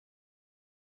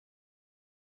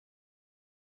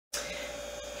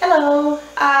Hello!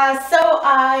 So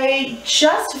I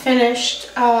just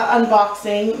finished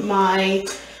unboxing my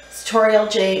Tutorial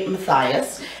J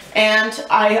Matthias, and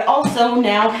I also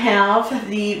now have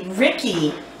the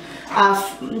Ricky,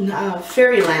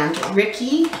 Fairyland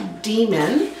Ricky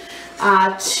Demon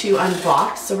to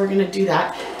unbox, so we're going to do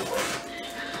that.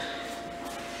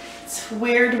 It's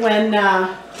weird when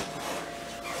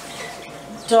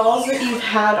dolls that you've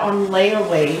had on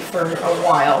layaway for a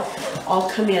while all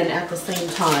come in at the same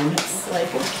time. It's like,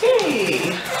 okay.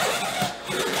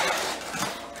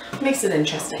 Makes it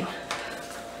interesting.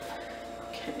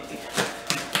 Okay.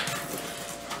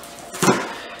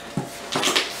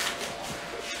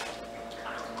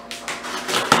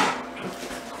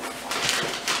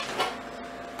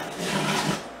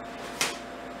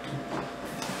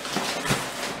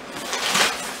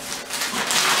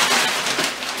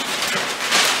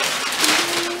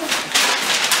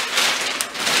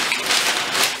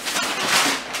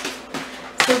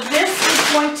 So this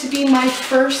is going to be my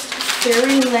first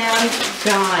Fairyland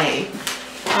guy.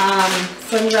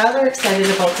 So I'm rather excited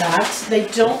about that. They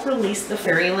don't release the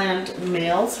Fairyland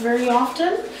males very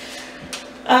often.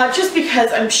 Just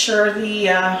because I'm sure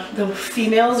the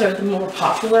females are the more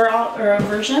popular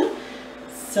version.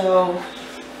 So,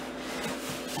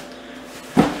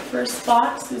 first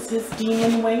box is his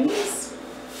demon wings,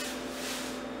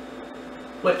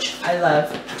 which I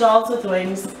love. Dolls with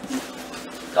wings.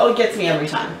 Oh, it gets me every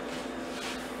time.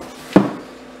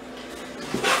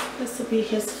 This will be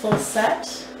his full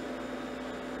set.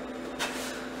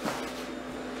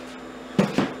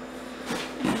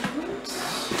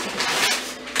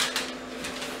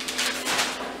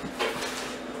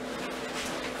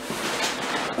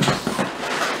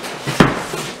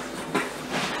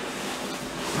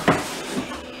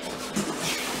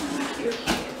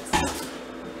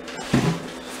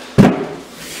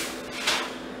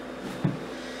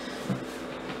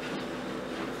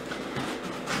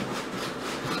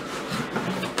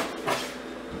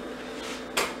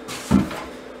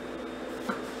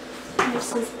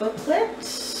 Here's his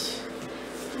booklet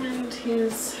and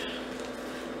his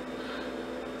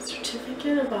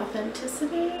certificate of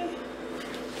authenticity.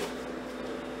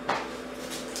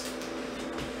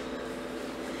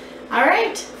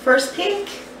 Alright, first peek.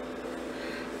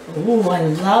 Ooh, I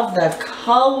love the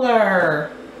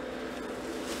color.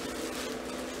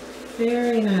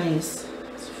 Very nice.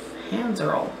 His hands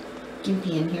are all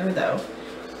gimpy in here though.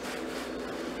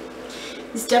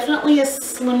 He's definitely a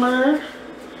slimmer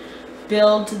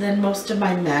build than most of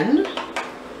my men.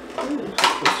 Ooh,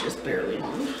 it's just barely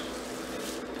on.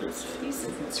 His face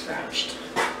isn't scratched.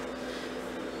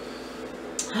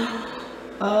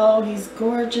 Oh, he's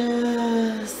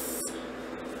gorgeous.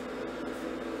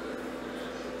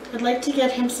 I'd like to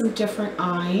get him some different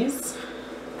eyes.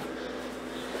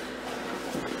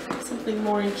 Something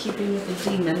more in keeping with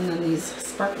the demon than these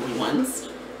sparkly ones.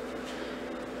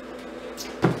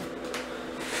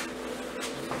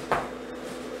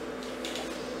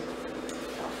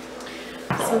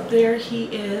 So there he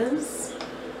is.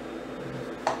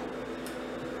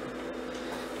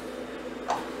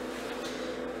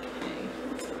 Okay,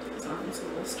 looks like his arms a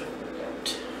little starting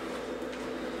out.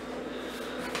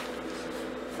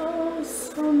 Oh,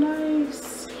 so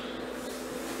nice.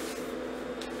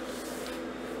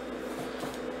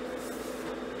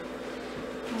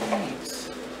 All right.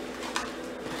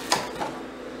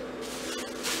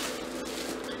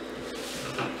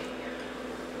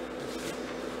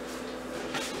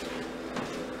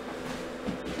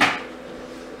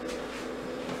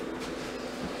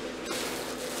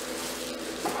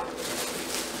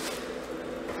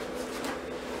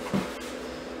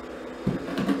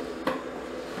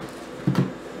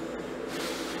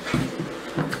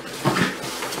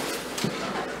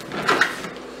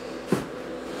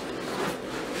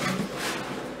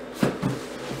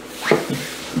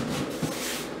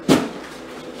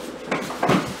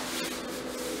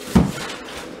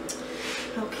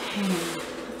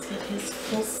 Let's get his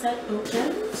full set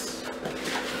opened.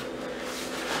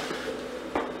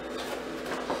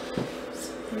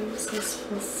 So there's his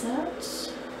full set.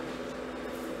 So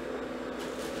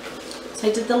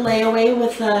I did the layaway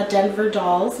with Denver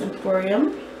Dolls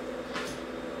Emporium.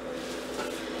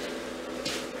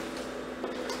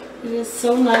 It is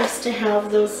so nice to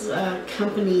have those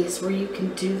companies where you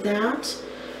can do that.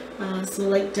 So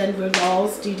like Denver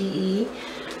Dolls, DDE,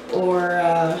 or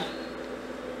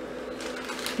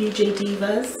BJ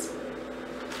Divas.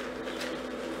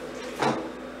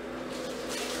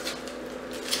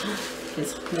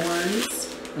 His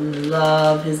horns. I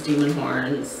love his demon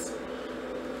horns.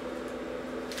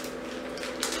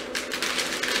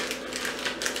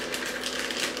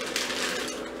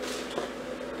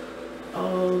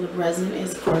 resin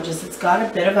is gorgeous. It's got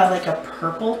a bit of like a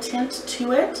purple tint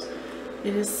to it.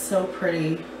 It is so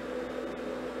pretty.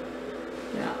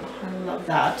 Yeah, I love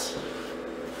that.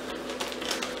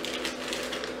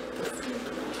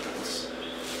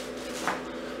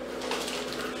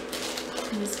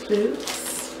 These boots.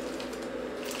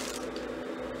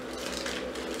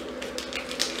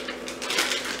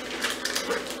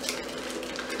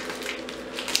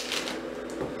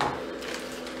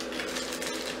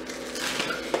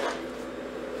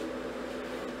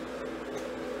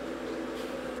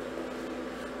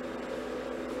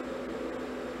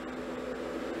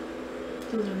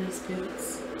 Those are nice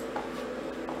boots.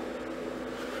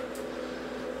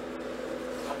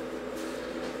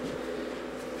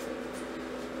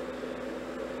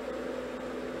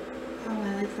 Oh,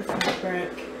 I like the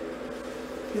fabric.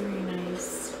 Very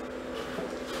nice.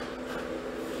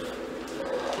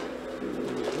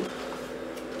 Ooh.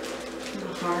 The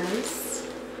harness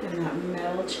and that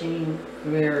metal chain.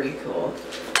 Very cool.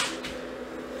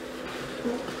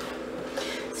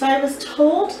 So I was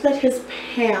told that his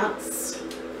pants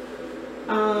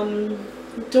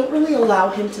don't really allow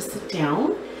him to sit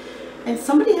down, and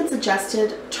somebody had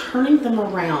suggested turning them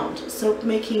around, so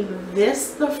making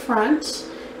this the front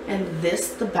and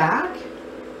this the back.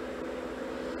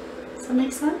 Does that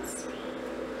make sense?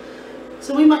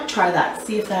 So we might try that,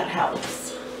 see if that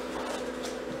helps.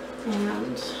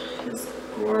 And his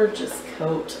gorgeous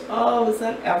coat. Oh, is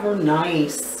that ever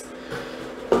nice?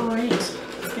 All right,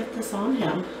 let's get this on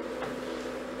him.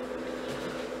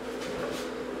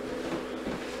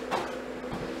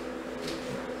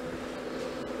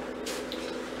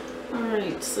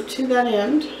 Alright, so to that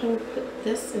end, I will put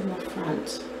this in the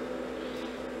front.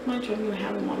 Mind you, I'm going to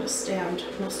have him on a stand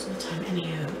most of the time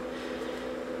anyhow.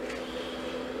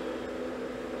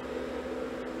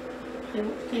 I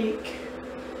don't think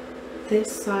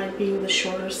this side, being the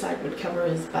shorter side, would cover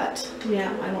his butt.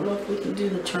 Yeah, I don't know if we can do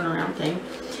the turnaround thing.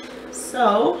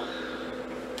 So,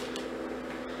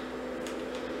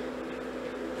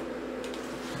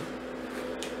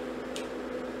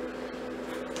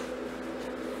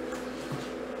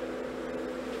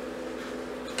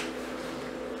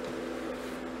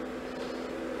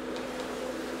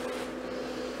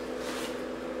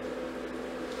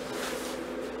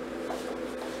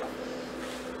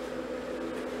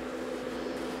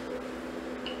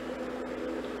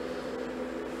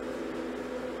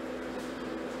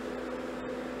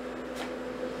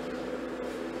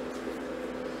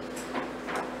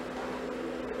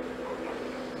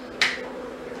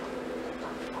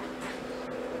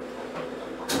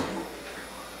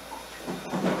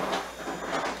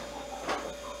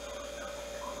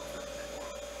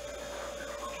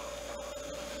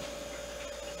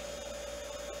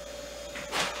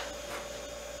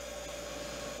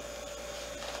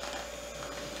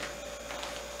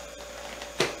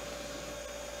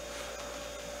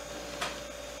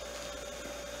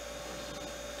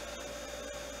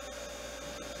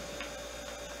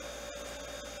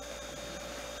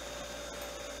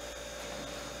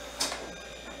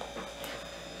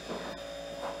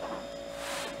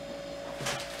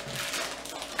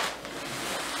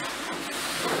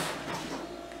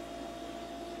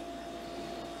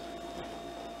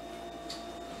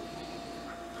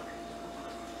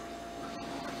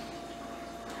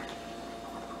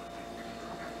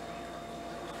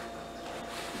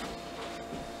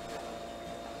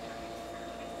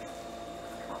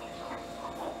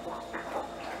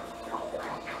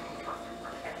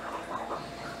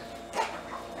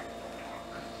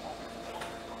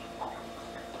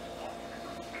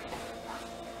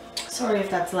 sorry if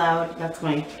that's loud, that's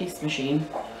my paste machine.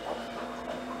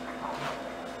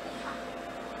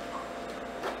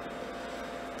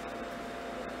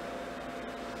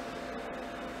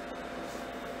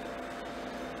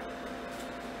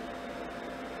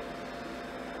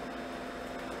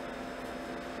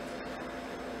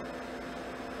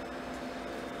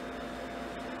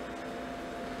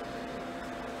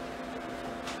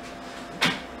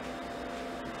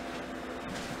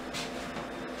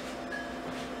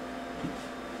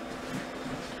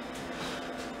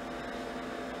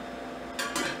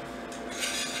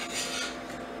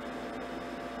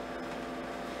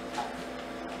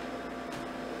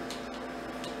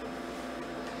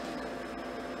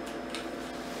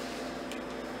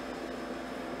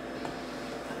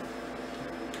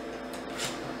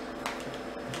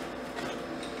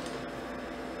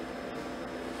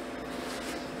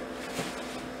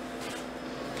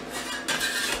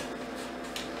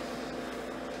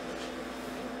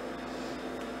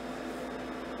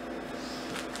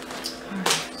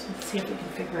 See if we can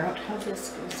figure out how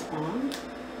this goes on.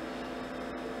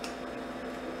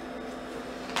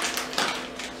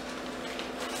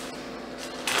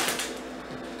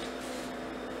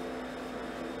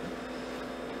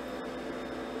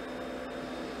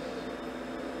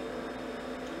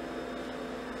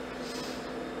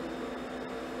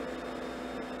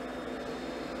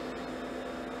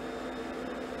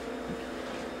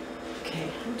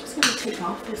 take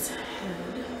off his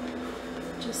head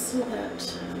just so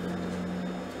that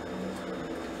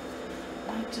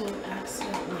I don't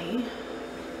accidentally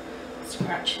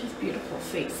scratch his beautiful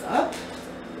face up.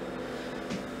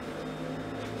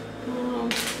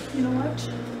 You know what?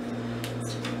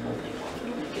 Let's take the whole thing off.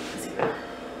 It'll make it easier.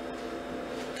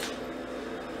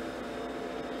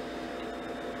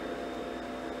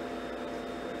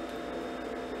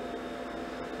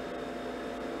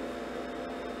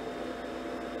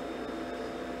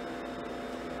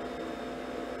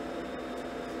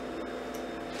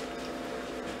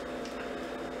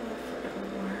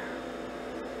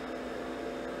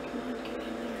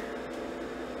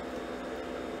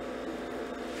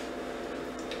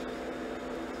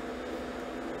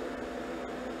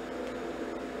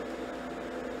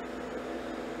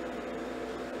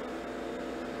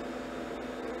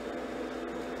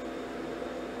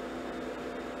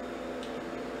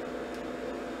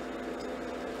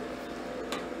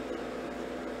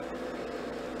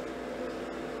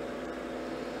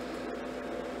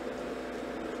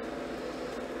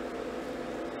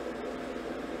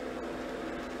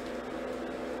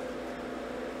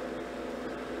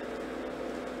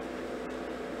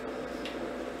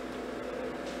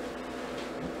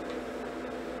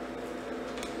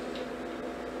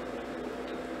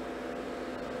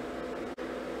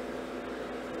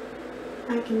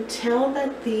 I can tell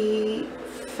that the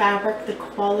fabric, the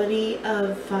quality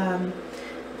of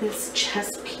this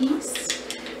chest piece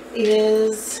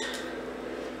is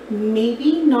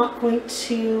maybe not going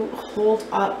to hold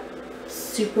up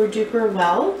super duper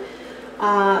well.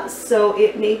 So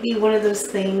it may be one of those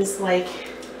things, like,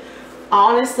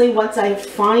 honestly, once I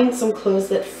find some clothes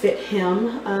that fit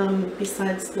him,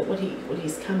 besides what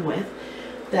he's come with,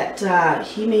 that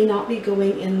he may not be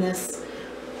going in this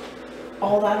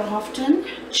all that often,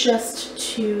 just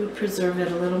to preserve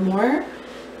it a little more.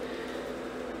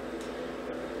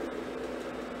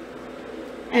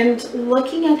 And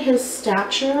looking at his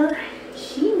stature,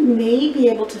 he may be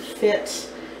able to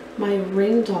fit my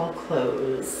ring doll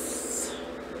clothes,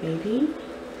 maybe.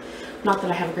 Not that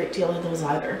I have a great deal of those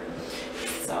either,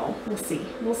 so we'll see,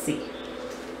 we'll see.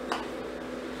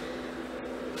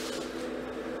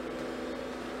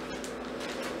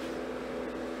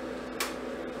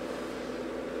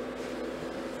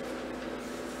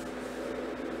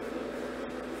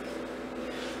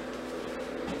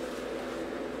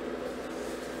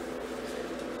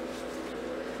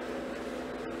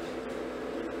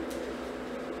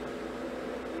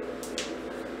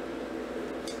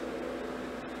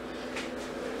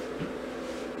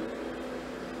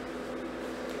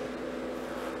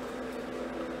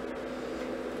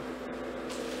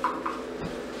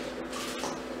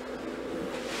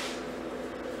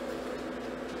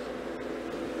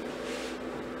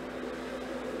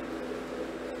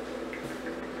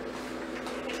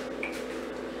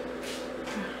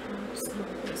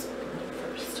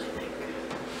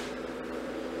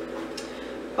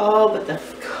 Oh, but the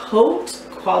coat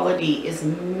quality is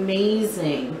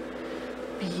amazing.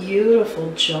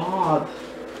 Beautiful job.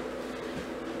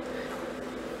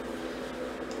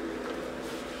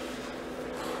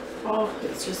 Oh,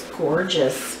 it's just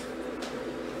gorgeous.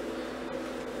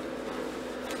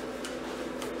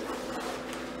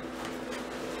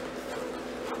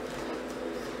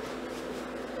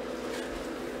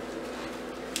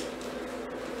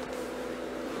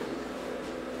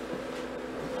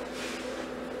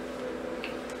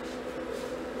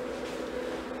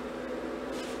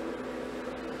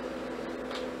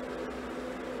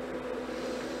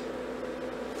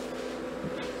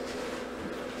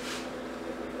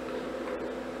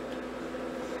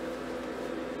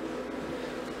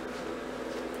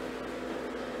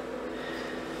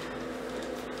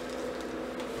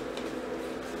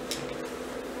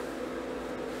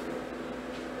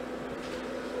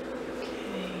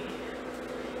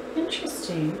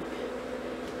 Interesting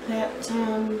that,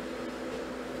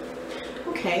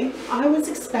 okay, I was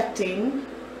expecting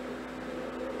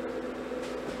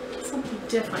something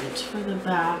different for the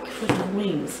back, for the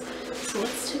wings. So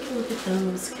let's take a look at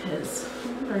those, because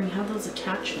I'm wondering how those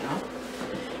attach now.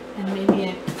 And maybe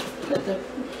I put the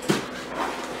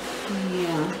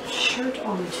shirt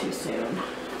on too soon,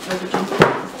 or the jumper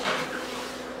on.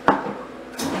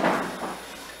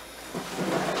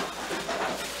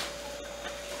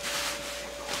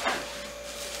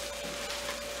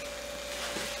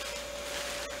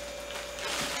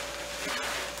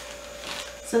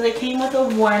 So they came with a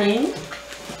warning.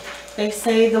 They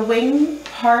say the wing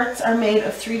parts are made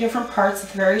of 3 different parts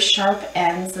with very sharp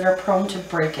ends that are prone to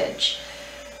breakage.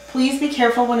 Please be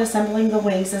careful when assembling the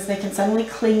wings, as they can suddenly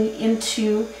cling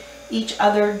into each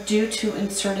other due to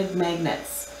inserted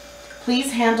magnets.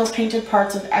 Please handle painted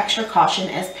parts with extra caution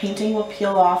as painting will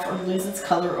peel off or lose its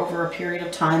color over a period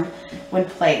of time when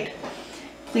played.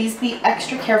 Please be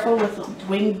extra careful with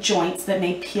wing joints that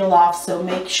may peel off, so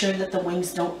make sure that the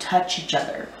wings don't touch each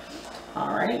other. All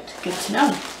right, good to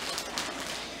know.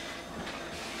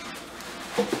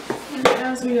 And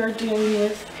as we are dealing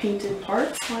with painted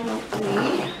parts, why don't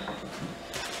we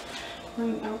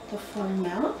bring out the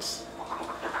format.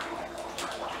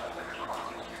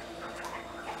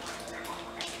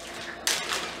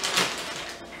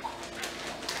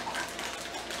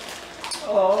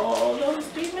 Oh, those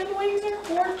demon wings are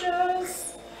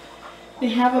gorgeous. They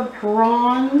have a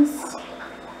bronze,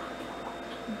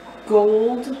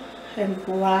 gold, and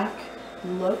black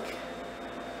look.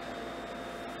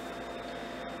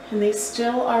 And they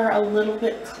still are a little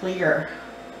bit clear.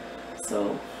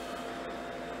 So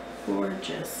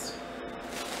gorgeous.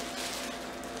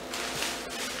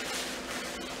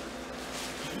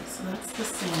 Okay, so that's the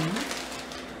same.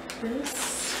 This.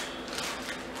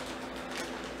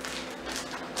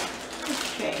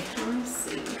 Okay, let's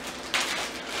see.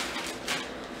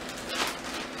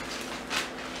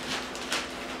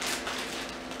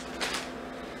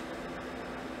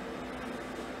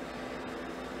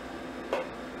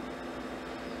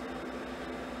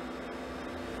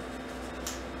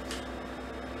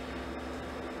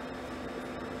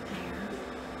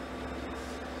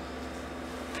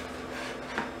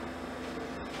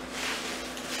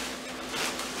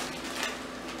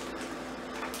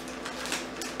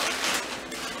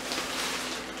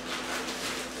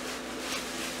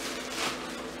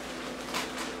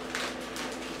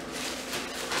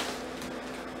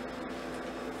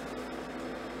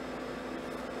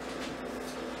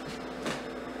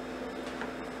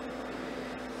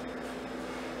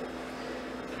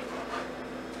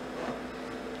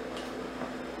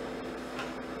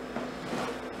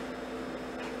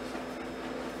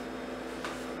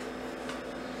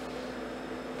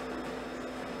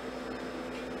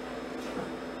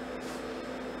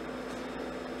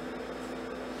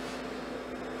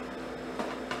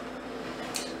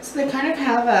 So they kind of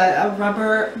have a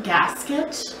rubber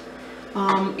gasket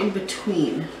in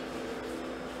between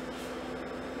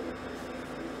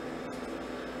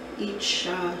each,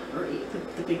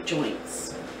 the big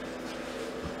joints.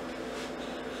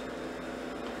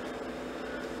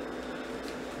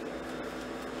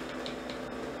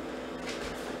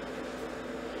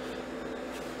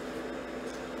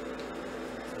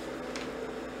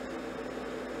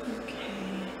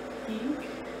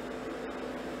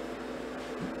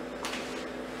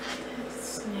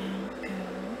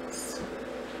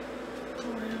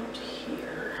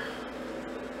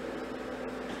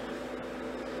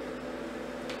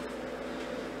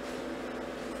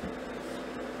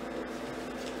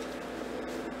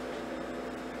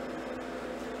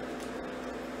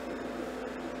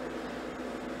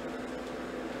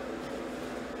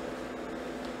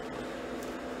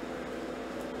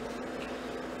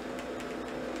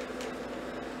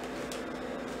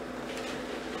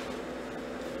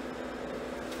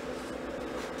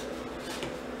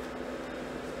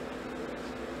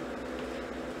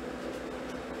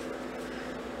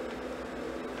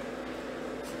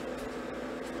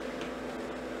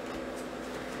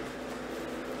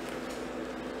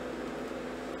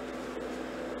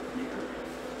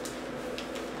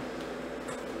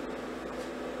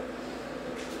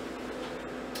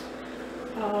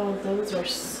 Oh, those are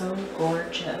so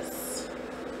gorgeous.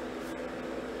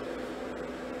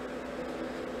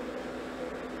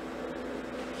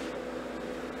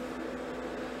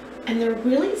 And they're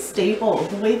really stable.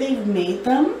 The way they've made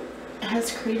them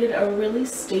has created a really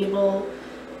stable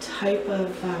type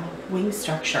of wing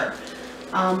structure.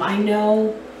 I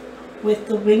know with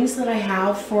the wings that I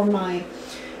have for my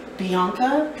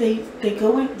Bianca, they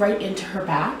go right into her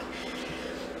back.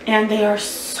 And they are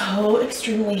so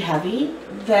extremely heavy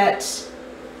that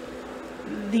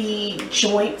the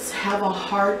joints have a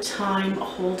hard time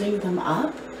holding them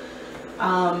up.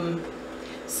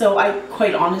 So I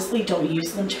quite honestly don't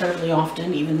use them terribly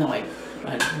often, even though I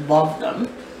love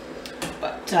them.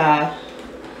 But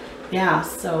yeah,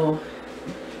 so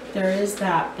there is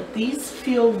that. But these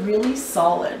feel really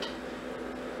solid.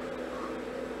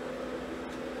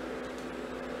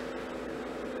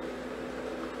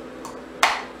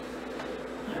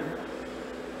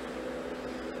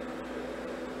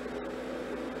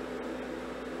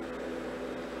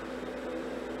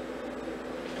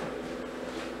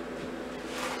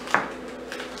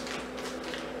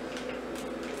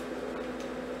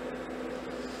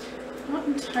 Not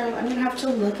entirely. I'm gonna have to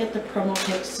look at the promo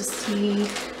kits to see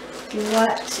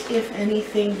what, if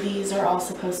anything, these are all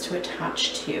supposed to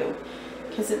attach to,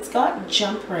 because it's got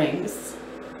jump rings.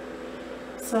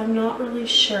 So I'm not really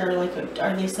sure, like,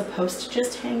 are they supposed to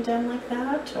just hang down like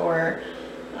that, or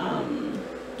am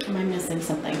I missing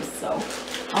something? So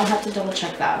I'll have to double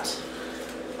check that.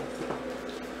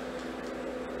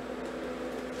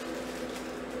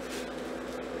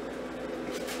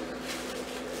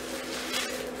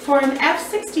 For an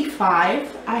F65,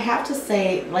 I have to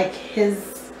say, like, his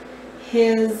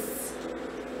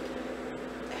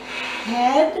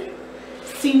head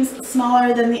seems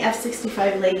smaller than the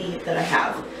F65 lady that I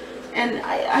have. And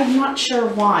I'm not sure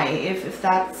why, if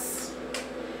that's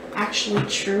actually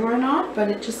true or not, but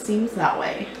it just seems that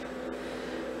way.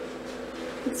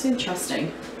 It's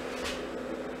interesting.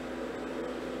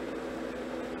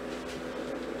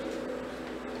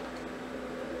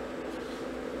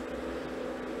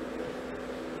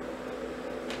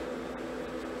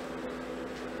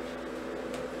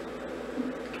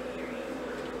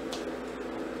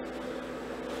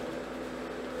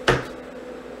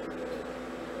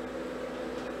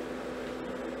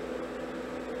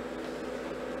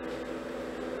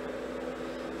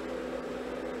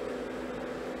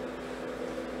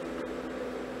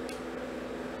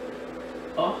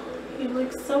 Oh, he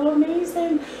looks so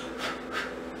amazing.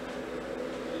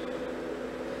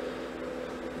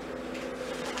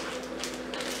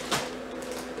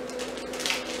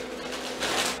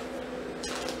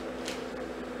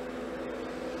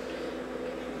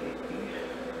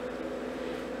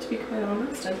 To be quite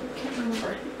honest, I can't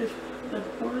remember if the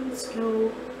horns go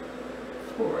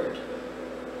forward.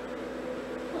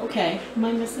 Okay, am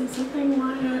I missing something?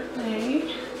 Why aren't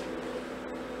they?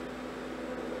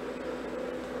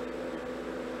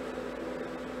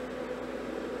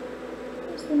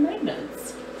 The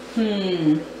magnets.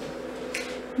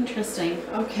 Interesting.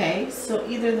 Okay, so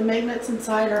either the magnets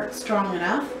inside aren't strong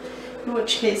enough, in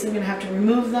which case I'm going to have to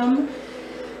remove them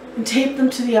and tape them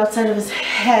to the outside of his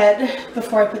head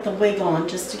before I put the wig on,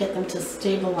 just to get them to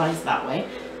stabilize that way.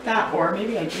 That, or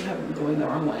maybe I do have them going the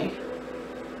wrong way.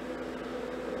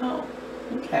 Oh,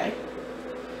 okay.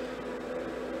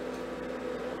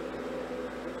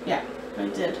 Yeah, I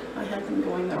did. I had them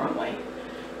going the wrong way.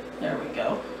 There we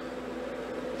go.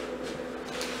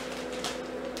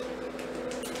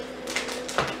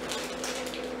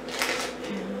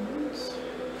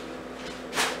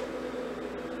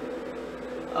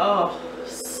 Oh,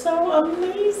 so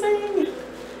amazing.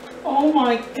 Oh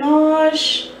my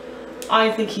gosh. I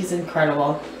think he's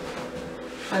incredible.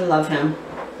 I love him.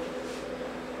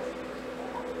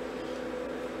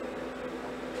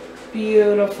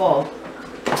 Beautiful.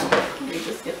 Let me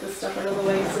just get this stuff out of the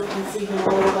way so we can see him a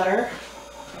little better.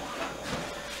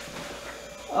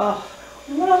 Oh,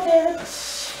 love it.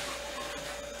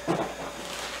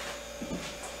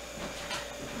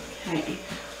 Okay.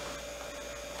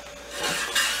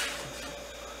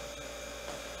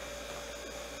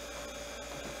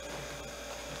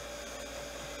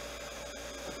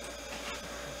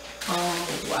 Oh,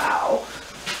 wow.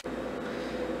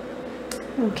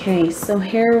 Okay, so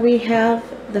here we have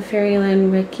the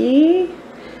Fairyland Ricky.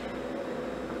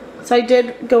 So I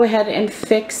did go ahead and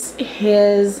fix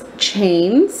his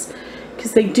chains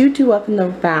because they do up in the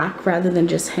back rather than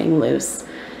just hang loose.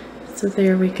 So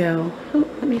there we go. Oh,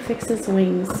 let me fix his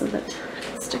wings so that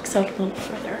it sticks out a little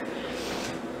further.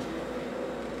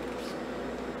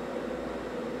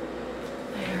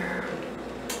 There.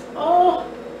 Oh,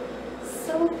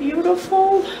 so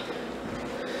beautiful.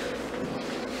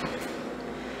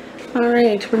 All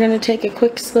right, we're going to take a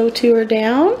quick slow tour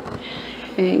down.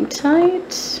 Hang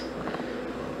tight.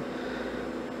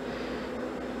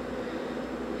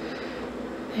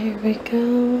 There we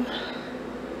go.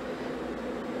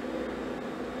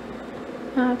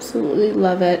 Absolutely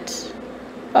love it.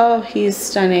 Oh, he's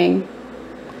stunning.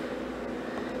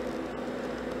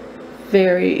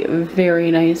 Very,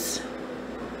 very nice.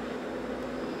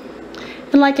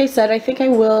 And like I said, I think I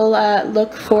will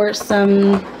look for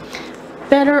some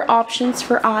better options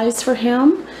for eyes for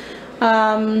him.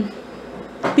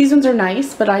 These ones are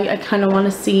nice, but I kind of want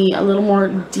to see a little more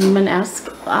demon-esque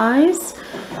eyes.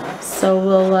 So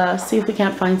we'll see if we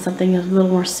can't find something a little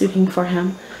more suiting for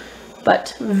him.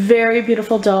 But very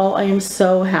beautiful doll. I am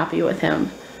so happy with him.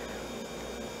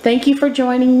 Thank you for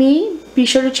joining me. Be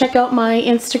sure to check out my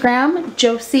Instagram,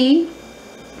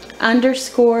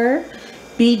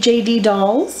 Josie_BJD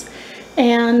Dolls.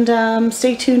 And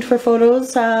stay tuned for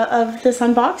photos of this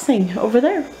unboxing over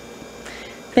there.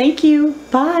 Thank you.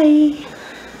 Bye.